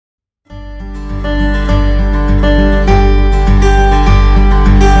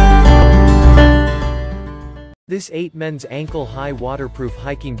This 8 men's ankle-high waterproof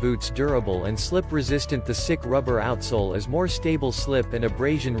hiking boots durable and slip-resistant. The thick rubber outsole is more stable, slip and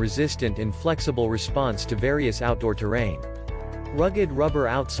abrasion-resistant and flexible response to various outdoor terrain. Rugged rubber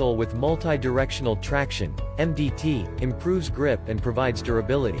outsole with multi-directional traction, MDT, improves grip and provides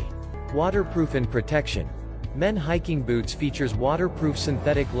durability. Waterproof and protection. Men hiking boots features waterproof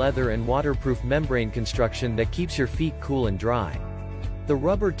synthetic leather and waterproof membrane construction that keeps your feet cool and dry. The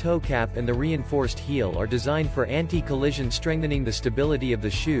rubber toe cap and the reinforced heel are designed for anti-collision, strengthening the stability of the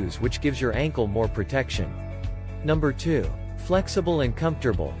shoes, which gives your ankle more protection. Number 2. Flexible and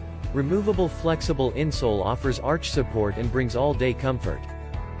comfortable. Removable flexible insole offers arch support and brings all-day comfort.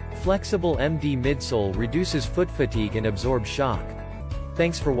 Flexible MD midsole reduces foot fatigue and absorbs shock.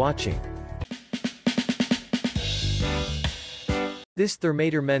 Thanks for watching. This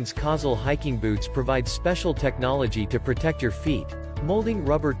Thermator men's causal hiking boots provides special technology to protect your feet. Molding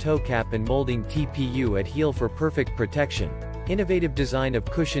rubber toe cap and molding TPU at heel for perfect protection. Innovative design of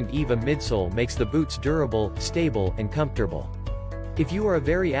cushioned EVA midsole makes the boots durable, stable, and comfortable. If you are a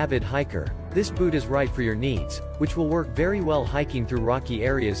very avid hiker, this boot is right for your needs, which will work very well hiking through rocky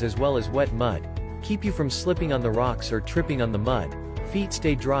areas as well as wet mud. Keep you from slipping on the rocks or tripping on the mud. Feet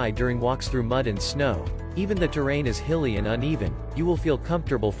stay dry during walks through mud and snow. Even the terrain is hilly and uneven, you will feel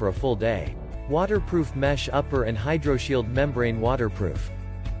comfortable for a full day. Waterproof mesh upper and HydroShield membrane waterproof.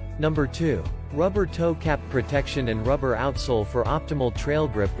 Number 2. Rubber toe cap protection and rubber outsole for optimal trail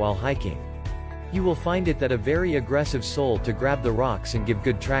grip while hiking. You will find it that a very aggressive sole to grab the rocks and give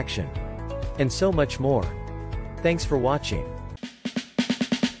good traction. And so much more. Thanks for watching.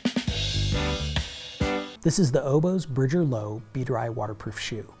 This is the Oboz Bridger Low Be-Dry waterproof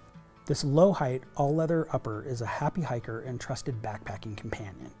shoe. This low-height, all-leather upper is a happy hiker and trusted backpacking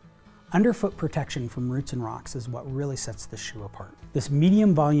companion. Underfoot protection from roots and rocks is what really sets the shoe apart. This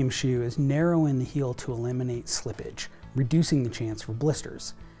medium volume shoe is narrow in the heel to eliminate slippage, reducing the chance for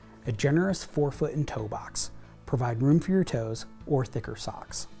blisters. A generous forefoot and toe box, provide room for your toes or thicker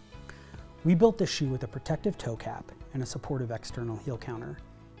socks. We built this shoe with a protective toe cap and a supportive external heel counter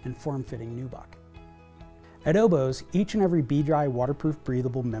and form-fitting nubuck. At Oboz, each and every Be-Dry waterproof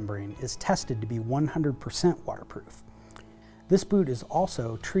breathable membrane is tested to be 100% waterproof. This boot is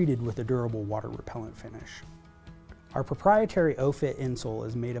also treated with a durable water repellent finish. Our proprietary O-Fit insole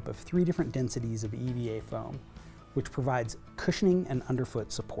is made up of 3 different densities of EVA foam, which provides cushioning and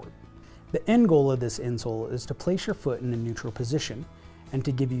underfoot support. The end goal of this insole is to place your foot in a neutral position and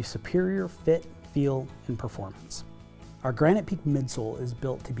to give you superior fit, feel, and performance. Our Granite Peak midsole is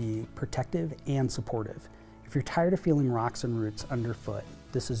built to be protective and supportive. If you're tired of feeling rocks and roots underfoot,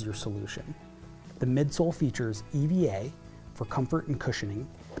 this is your solution. The midsole features EVA for comfort and cushioning,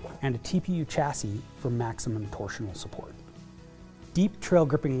 and a TPU chassis for maximum torsional support. Deep trail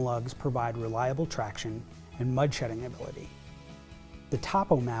gripping lugs provide reliable traction and mud shedding ability. The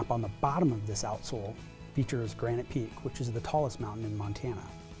topo map on the bottom of this outsole features Granite Peak, which is the tallest mountain in Montana.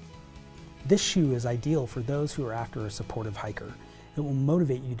 This shoe is ideal for those who are after a supportive hiker. It will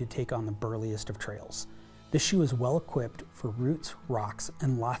motivate you to take on the burliest of trails. This shoe is well equipped for roots, rocks,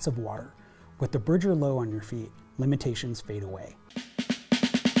 and lots of water. With the Bridger Low on your feet, limitations fade away.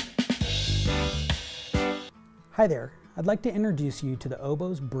 Hi there, I'd like to introduce you to the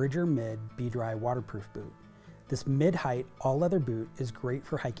Oboz Bridger Mid Be-Dry waterproof boot. This mid-height, all-leather boot is great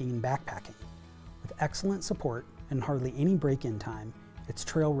for hiking and backpacking. With excellent support and hardly any break-in time, it's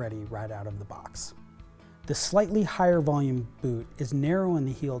trail-ready right out of the box. The slightly higher volume boot is narrow in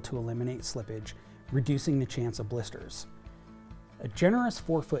the heel to eliminate slippage, reducing the chance of blisters. A generous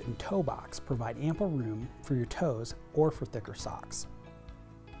forefoot and toe box provide ample room for your toes or for thicker socks.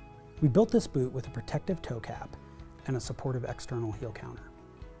 We built this boot with a protective toe cap and a supportive external heel counter.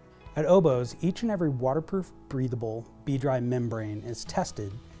 At Oboz, each and every waterproof, breathable, Be-Dry membrane is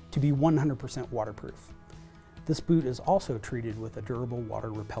tested to be 100% waterproof. This boot is also treated with a durable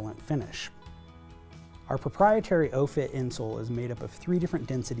water repellent finish. Our proprietary O-Fit insole is made up of 3 different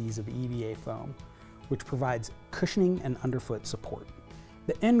densities of EVA foam, which provides cushioning and underfoot support.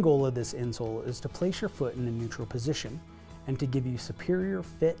 The end goal of this insole is to place your foot in a neutral position and to give you superior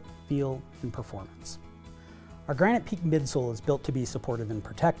fit, feel, and performance. Our Granite Peak midsole is built to be supportive and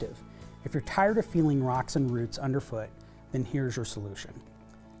protective. If you're tired of feeling rocks and roots underfoot, then here's your solution.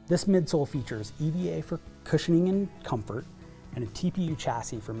 This midsole features EVA for cushioning and comfort and a TPU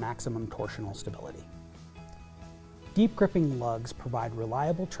chassis for maximum torsional stability. Deep gripping lugs provide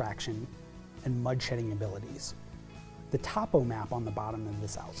reliable traction and mud shedding abilities. The topo map on the bottom of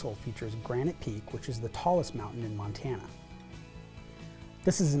this outsole features Granite Peak, which is the tallest mountain in Montana.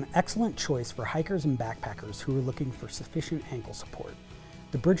 This is an excellent choice for hikers and backpackers who are looking for sufficient ankle support.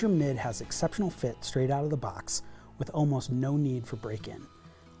 The Bridger Mid has exceptional fit straight out of the box with almost no need for break-in,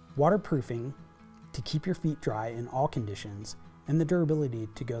 waterproofing to keep your feet dry in all conditions, and the durability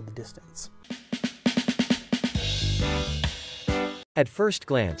to go the distance. At first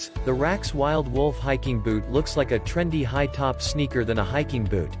glance, the Rax Wild Wolf hiking boot looks like a trendy high-top sneaker than a hiking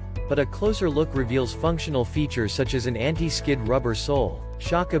boot, but a closer look reveals functional features such as an anti-skid rubber sole,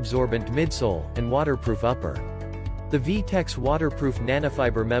 shock-absorbent midsole, and waterproof upper. The V-Tex waterproof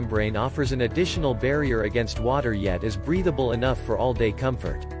nanofiber membrane offers an additional barrier against water yet is breathable enough for all-day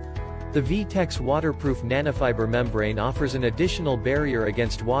comfort. The V-Tex waterproof nanofiber membrane offers an additional barrier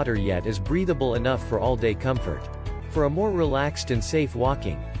against water yet is breathable enough for all-day comfort. For a more relaxed and safe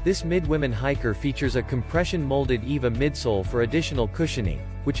walking, this mid-women hiker features a compression-molded EVA midsole for additional cushioning,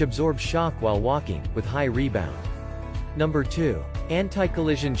 which absorbs shock while walking, with high rebound. Number 2.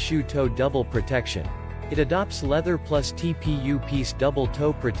 Anti-collision shoe toe double protection. It adopts leather plus TPU piece double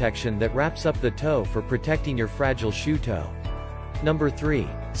toe protection that wraps up the toe for protecting your fragile shoe toe. Number 3.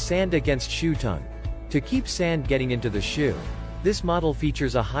 Sand against shoe tongue. To keep sand getting into the shoe, this model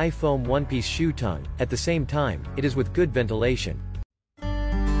features a high foam one-piece shoe tongue. At the same time, it is with good ventilation.